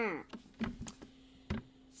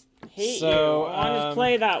 Hate So, you. I want to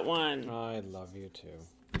play that one. I love you too.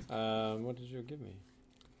 What did you give me?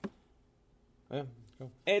 Yeah,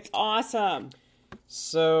 go. It's awesome.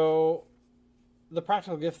 So, the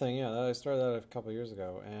practical gift thing, yeah, I started that a couple of years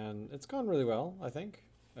ago, and it's gone really well, I think.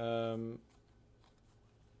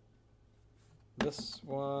 This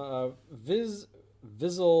one,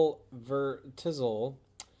 Vizzle Vertizzle,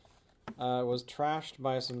 was trashed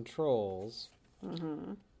by some trolls.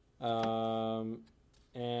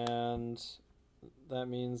 And that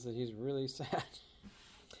means that he's really sad.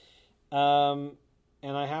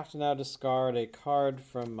 And I have to now discard a card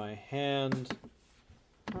from my hand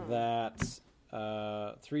that's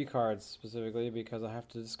 3 cards specifically, because I have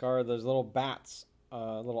to discard those little bats,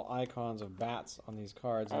 little icons of bats on these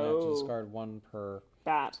cards, and I have to discard 1 per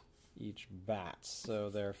Bat. each bat. So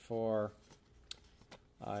therefore,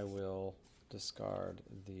 I will discard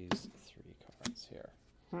these 3 cards here.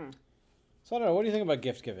 So I don't know. What do you think about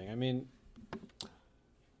gift giving? I mean,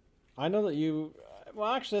 I know that you...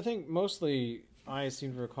 Well, actually, I think mostly I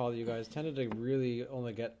seem to recall that you guys tended to really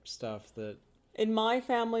only get stuff that In my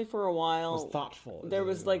family for a while, was thoughtful. there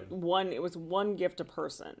was like one. It was one gift a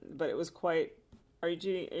person, but it was quite. Are you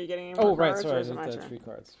getting any more Oh, right. cards, Sorry, or I is it my did turn? 3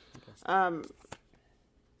 cards. Okay.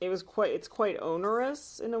 It was quite. It's quite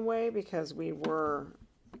onerous in a way because we were.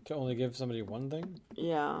 To only give somebody one thing?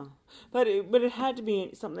 Yeah, but it had to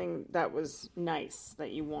be something that was nice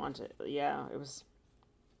that you wanted. Yeah, it was.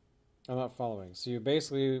 I'm not following. So you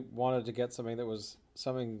basically wanted to get something that was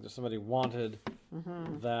something that somebody wanted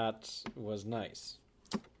that was nice.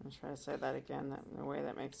 I'll try to say that again in a way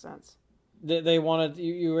that makes sense. They wanted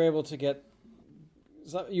you were able to get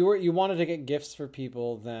you wanted to get gifts for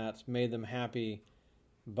people that made them happy,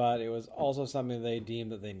 but it was also something they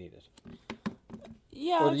deemed that they needed.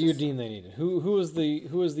 Yeah, Or you deem they needed. Who is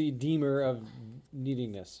the deemer of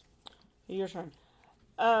needingness? Your turn.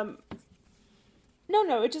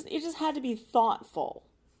 No, it just had to be thoughtful.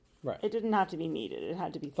 Right. It didn't have to be needed. It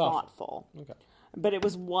had to be thoughtful. Okay. But it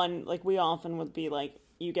was one, like, we often would be like,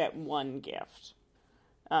 you get one gift.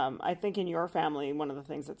 I think in your family, one of the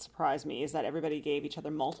things that surprised me is that everybody gave each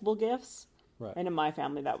other multiple gifts. Right. And in my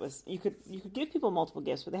family, that was, you could give people multiple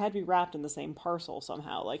gifts, but they had to be wrapped in the same parcel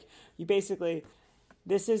somehow. Like, you basically,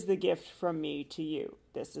 this is the gift from me to you.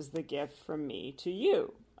 This is the gift from me to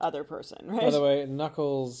you, other person, right? By the way,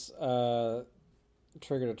 Knuckles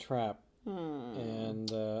triggered a trap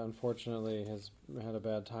and unfortunately has had a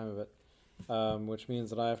bad time of it, which means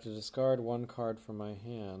that I have to discard one card from my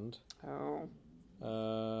hand. Oh.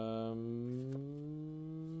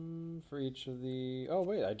 For each of the... Oh,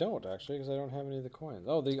 wait, I don't, actually, because I don't have any of the coins.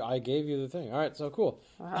 Oh, I gave you the thing. All right, so cool.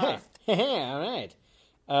 Uh-huh. All right.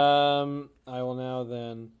 I will now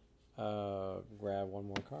then grab one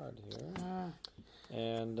more card here.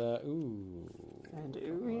 And, ooh. And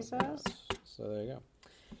ooh, he says? So there you go.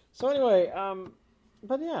 So anyway,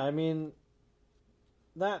 but yeah, I mean,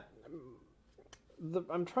 I'm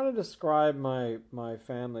trying to describe my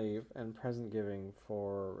family and present giving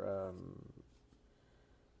for.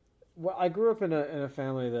 Well, I grew up in a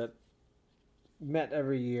family that met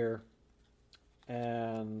every year,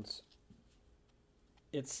 and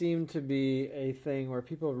it seemed to be a thing where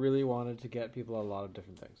people really wanted to get people a lot of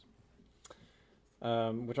different things.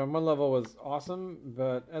 Which on one level was awesome,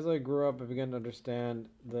 but as I grew up, I began to understand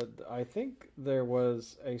that I think there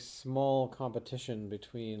was a small competition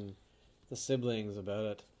between the siblings about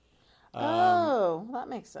it. That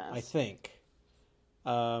makes sense. I think.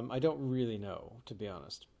 I don't really know, to be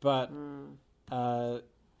honest, but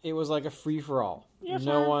it was like a free-for-all.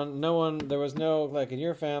 No one. There was no, like, in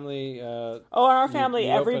your family. In our family,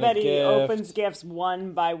 you open a everybody gift. opens gifts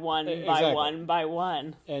one by one by Exactly. one by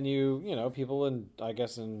one. And people, I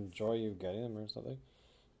guess, enjoy you getting them or something.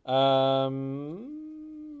 I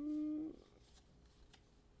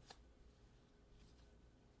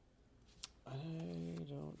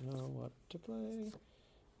don't know what to play.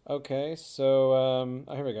 Okay, so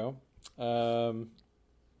here we go.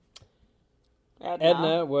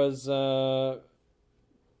 Edna was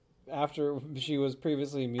after she was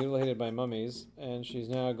previously mutilated by mummies, and she's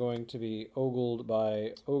now going to be ogled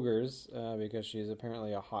by ogres because she's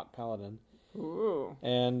apparently a hot paladin. Ooh.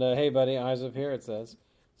 And hey, buddy, eyes up here. It says.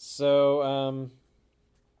 So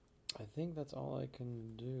I think that's all I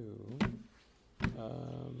can do.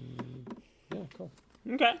 Yeah, cool.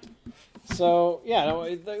 Okay. So yeah,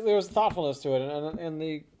 no, there was thoughtfulness to it, and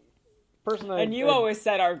the person And you always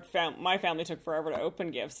said my family took forever to open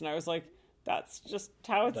gifts, and I was like, that's just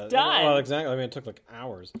how it's done. Well, exactly. I mean, it took like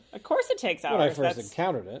hours. Of course, it takes hours. When I first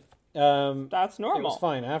encountered it, that's normal. It was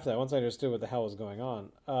fine after that. Once I understood what the hell was going on,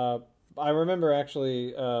 I remember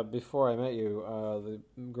actually before I met you, the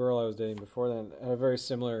girl I was dating before then had a very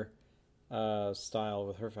similar style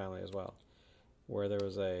with her family as well, where there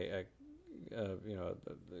was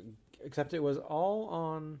except it was all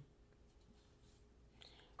on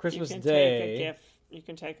Christmas Day. Take a gift. You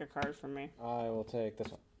can take a card from me. I will take this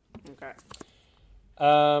one. Okay.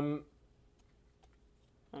 Um.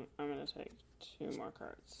 I'm going to take 2 more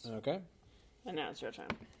cards. Okay. And now it's your turn.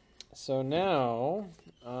 So now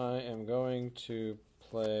I am going to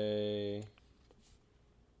play.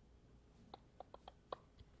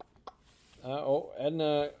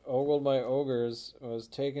 Edna, ogled by ogres, was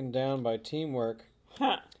taken down by teamwork.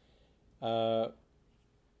 Huh.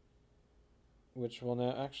 Which will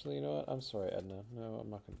now actually, you know what? I'm sorry, Edna. No, I'm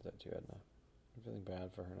not going to do that to you, Edna. I'm feeling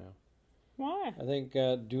bad for her now. Why? I think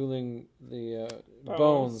dueling the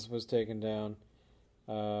Bones was taken down,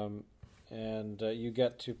 and you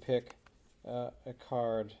get to pick a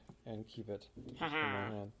card and keep it in your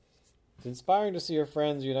hand. It's inspiring to see your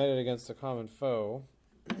friends united against a common foe.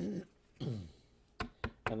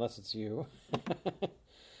 Unless it's you.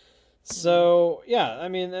 So, yeah, I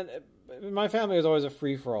mean, my family was always a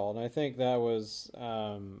free-for-all, and I think that was,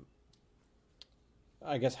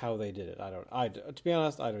 I guess, how they did it. To be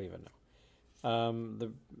honest, I don't even know.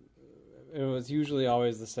 It was usually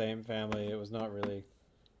always the same family. It was not really,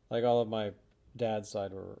 like, all of my dad's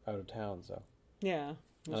side were out of town, so. Yeah.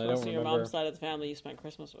 I don't Most of your remember. mom's side of the family you spent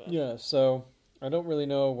Christmas with. Yeah, so I don't really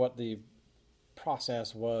know what the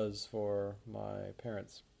process was for my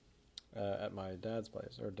parents at my dad's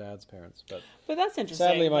place, or dad's parents. But that's interesting.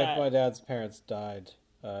 Sadly, my dad's parents died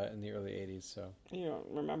in the early 80s, so. You don't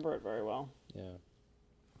remember it very well. Yeah.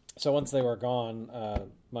 So once they were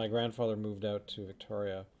gone, my grandfather moved out to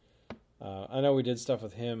Victoria. I know we did stuff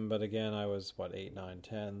with him, but again, I was, 8, 9,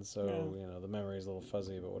 10, so, Yeah. The memory is a little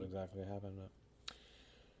fuzzy about what exactly happened. But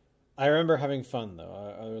I remember having fun,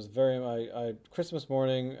 though. I was Christmas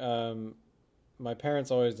morning, my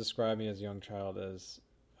parents always described me as a young child as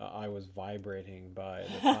I was vibrating by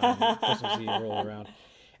the time Christmas Eve rolled around.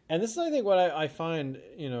 And this is, I think, what I find,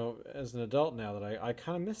 as an adult now, that I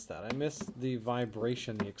kind of miss that. I miss the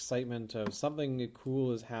vibration, the excitement of something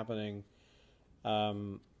cool is happening. I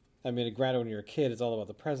mean, granted, when you're a kid, it's all about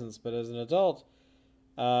the presents, but as an adult,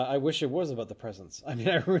 I wish it was about the presents. I mean,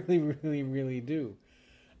 I really, really, really do.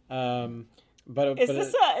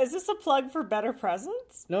 Is this a plug for better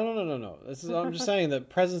presents? No. I'm just saying that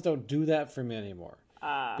presents don't do that for me anymore.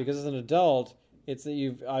 Because as an adult, it's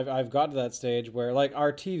that I've got to that stage where, like,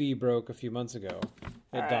 our TV broke a few months ago.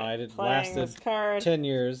 It died. It lasted 10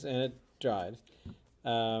 years and it died.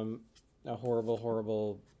 A horrible,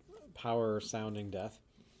 horrible power sounding death.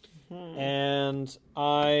 And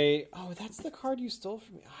that's the card you stole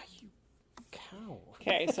from me. You cow.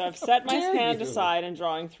 Okay, so I've set my hand aside and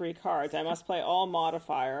drawing 3 cards. I must play all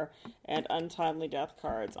modifier and untimely death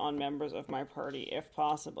cards on members of my party if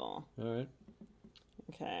possible. All right.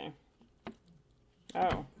 Okay.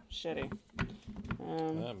 Oh, shitty.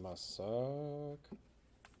 That must suck.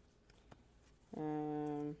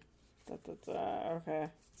 Okay.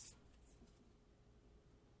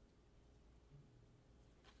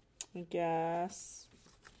 I guess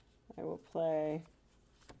I will play.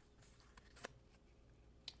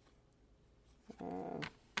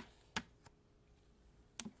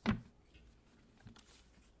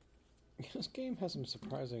 This game has some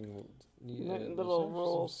surprising little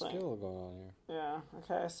rules. Some skill going on here. Yeah.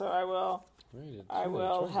 Okay. So I will. Right, I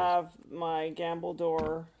will have my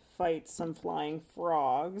Gambledore fight some flying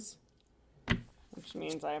frogs, which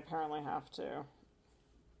means I apparently have to.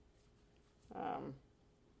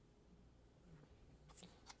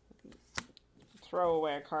 Throw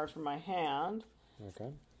away a card from my hand.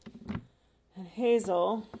 Okay. And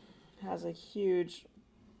Hazel has a huge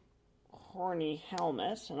horny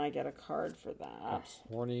helmet, and I get a card for that. A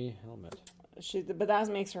horny helmet. But that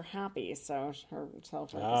makes her happy, so her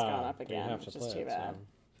self-worth has gone up again, which is too bad.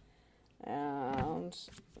 So. And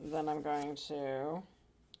then I'm going to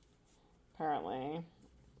apparently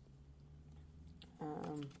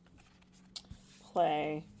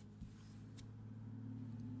play.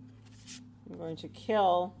 I'm going to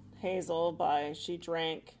kill Hazel she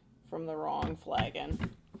drank from the wrong flagon.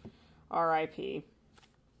 R.I.P.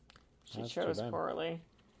 She chose poorly.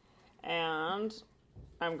 And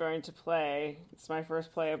I'm going to play, it's my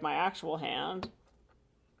first play of my actual hand.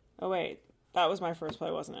 Oh wait, that was my first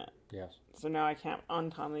play, wasn't it? Yes. So now I can't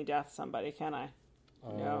untimely death somebody, can I?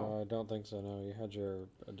 No. I don't think so, no. You had your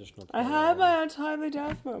additional play. I had my untimely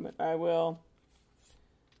death moment. I will...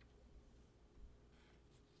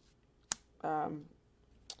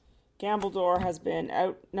 Gambledore has been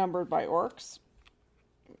outnumbered by orcs.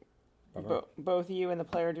 Both you and the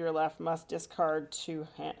player to your left must discard 2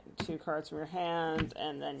 cards from your hand,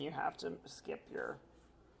 and then you have to skip your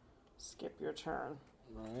turn.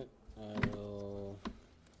 Right. I will.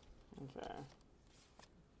 Okay.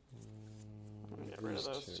 Let me get rid of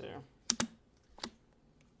those 2.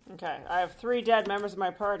 Okay, I have 3 dead members of my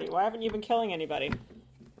party. Why haven't you been killing anybody?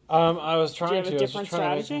 I was trying to. Do you have a different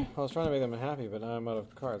strategy? I was trying to make them happy, but now I'm out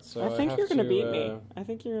of cards. So I think you're going to beat me. I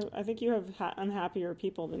think you have unhappier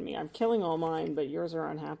people than me. I'm killing all mine, but yours are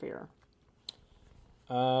unhappier.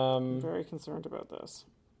 I'm very concerned about this.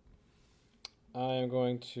 I am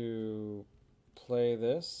going to play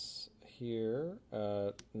this here.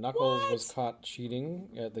 Knuckles was caught cheating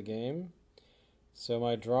at the game, so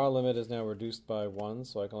my draw limit is now reduced by 1,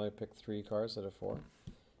 so I can only pick 3 cards instead of 4.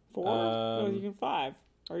 4? No, you can 5.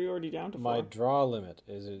 Are you already down to 4? My draw limit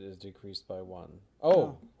is decreased by 1.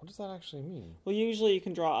 Oh, what does that actually mean? Well, usually you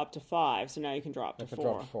can draw up to 5, so now you can draw up to 4. I can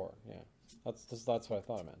draw up to 4, yeah. That's what I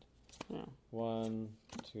thought it meant. Yeah. 1,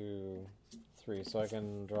 2, 3. So I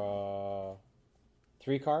can draw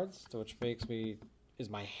 3 cards, which makes me... Is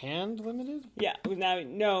my hand limited? Yeah. Now,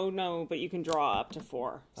 no, but you can draw up to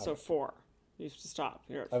 4. So 4. You have to stop.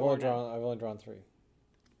 You're at 4 I've only drawn 3.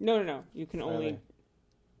 No. You can only...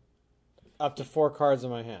 Up to 4 cards in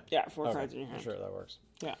my hand. Yeah, 4 cards in your hand. Sure, that works.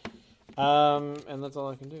 Yeah. And that's all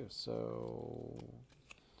I can do. So,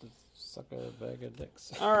 suck a bag of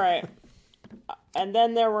dicks. All right. And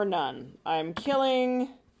then there were none. I'm killing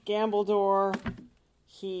Gambledore.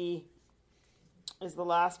 He is the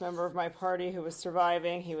last member of my party who was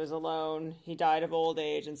surviving. He was alone. He died of old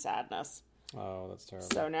age and sadness. Oh, that's terrible.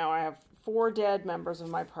 So now I have 4 dead members of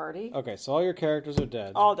my party. Okay, so all your characters are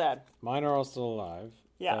dead. All dead. Mine are all still alive.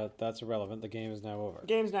 Yeah. That's irrelevant. The game is now over.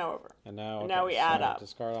 Game's now over. And now, we add up.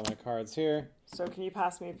 Discard all my cards here. So can you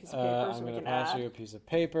pass me a piece of paper so we can add? I'm going to pass you a piece of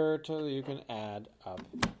paper so you can add up.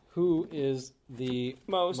 Who is the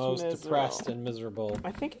most depressed and miserable?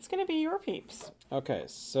 I think it's going to be your peeps. Okay,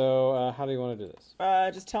 so how do you want to do this?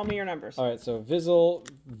 Just tell me your numbers. All right, so Vizzle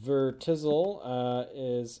Vertizzle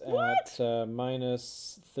is at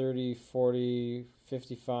minus 30, 40,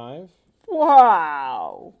 55.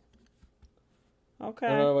 Wow. Okay.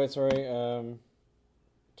 No, wait, sorry.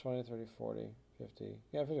 20, 30, 40, 50.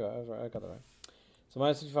 Yeah, 50. I was right. I got that right. So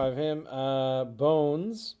minus 55 him.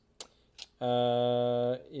 Bones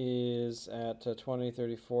is at 20,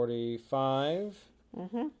 30, 40, 5.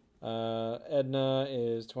 Mm-hmm. Edna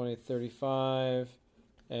is 20, 35.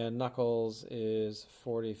 And Knuckles is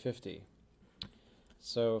 40, 50.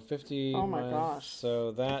 So 50. Oh my gosh.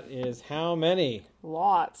 So that is how many?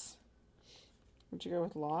 Lots. Would you go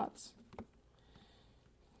with lots?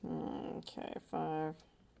 Okay, 5,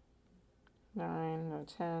 9, no,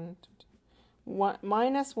 10.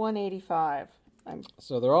 Minus 185.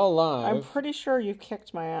 So they're all live. I'm pretty sure you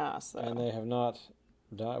kicked my ass, though. And they have not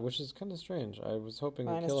died, which is kind of strange. I was hoping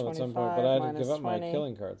to Minus kill them at some 25, point, but I had to minus give up my 20,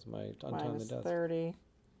 killing cards, my untimely minus deaths. 30.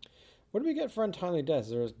 What do we get for untimely deaths?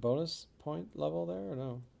 Is there a bonus point level there or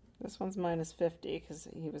no? This one's minus 50 because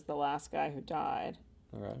he was the last guy who died.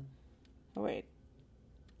 Okay. Oh, wait.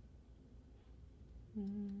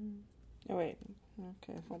 Oh, wait.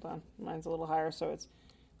 Okay, hold on. Mine's a little higher, so it's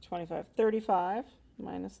 25. 35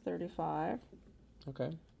 minus 35.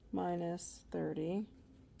 Okay. Minus 30.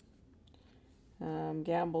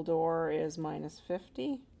 Gambledore is minus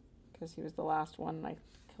 50 because he was the last one and I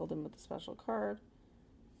killed him with a special card.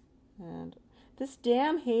 And this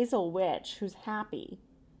damn Hazel Witch who's happy.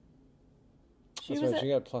 That's right, she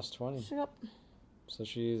got plus 20. She got, so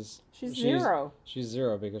she's 0. She's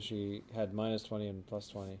 0 because she had minus 20 and plus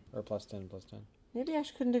 20. Or plus 10, plus 10. Maybe I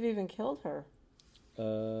couldn't have even killed her.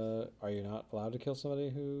 Are you not allowed to kill somebody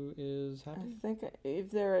who is happy? I think if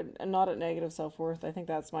they're not at negative self-worth, I think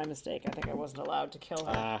that's my mistake. I think I wasn't allowed to kill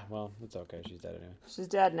her. Ah, well, it's okay. She's dead anyway. She's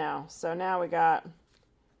dead now. So now we got...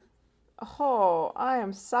 Oh, I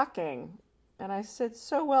am sucking. And I did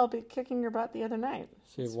so well kicking your butt the other night.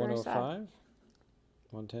 So you have 105?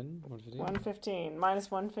 110? 115? 115.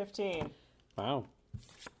 Minus 115. Wow.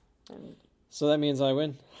 And so that means I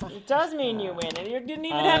win? it does mean you win. And you didn't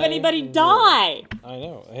even have anybody die. I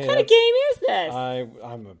know. Hey, What kind of game is this?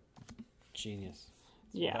 I'm a genius.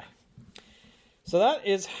 Yeah. So that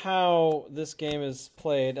is how this game is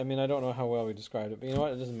played. I mean, I don't know how well we described it, but you know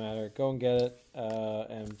what? It doesn't matter. Go and get it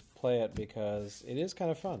and play it because it is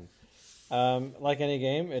kind of fun. Like any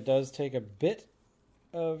game, it does take a bit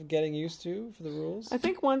of getting used to for the rules. I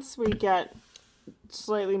think once we get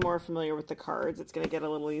slightly more familiar with the cards, it's going to get a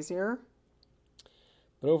little easier.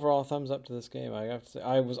 But overall, thumbs up to this game. I have to say,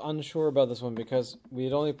 I was unsure about this one because we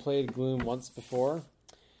had only played Gloom once before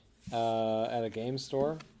at a game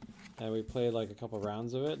store. And we played like a couple of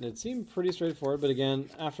rounds of it. And it seemed pretty straightforward. But again,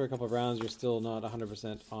 after a couple of rounds, you're still not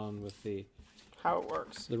 100% on with how it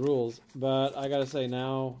works. The rules. But I got to say,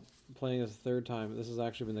 now playing this a third time, this has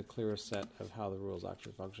actually been the clearest set of how the rules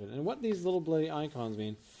actually function. And what these little bloody icons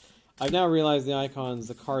mean. I've now realized the icons,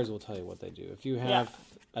 the cards will tell you what they do. If you have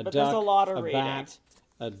a duck, there's a lot of a bat,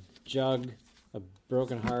 a jug, a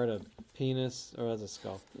broken heart, a penis, or that's a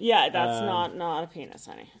skull. Yeah, that's not a penis,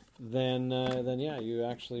 honey. Then yeah, you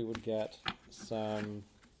actually would get some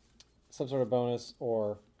sort of bonus,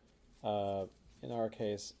 or in our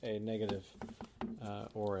case, a negative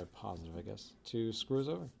or a positive, I guess, to screw us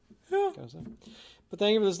over. Yeah. Gotta say. But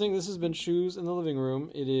thank you for listening. This has been Shoes in the Living Room.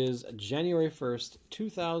 It is January 1st,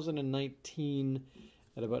 2019,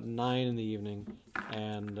 at about 9 in the evening,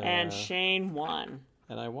 and Shane won.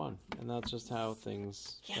 And I won, and that's just how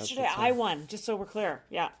things. Yesterday I won. Just so we're clear,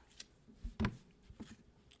 yeah.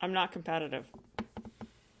 I'm not competitive.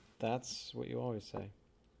 That's what you always say.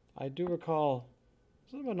 I do recall,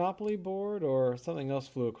 was it a Monopoly board or something else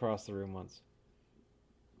flew across the room once?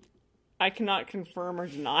 I cannot confirm or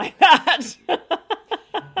deny that.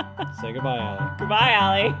 Say goodbye, Allie. Goodbye,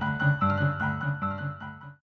 Allie.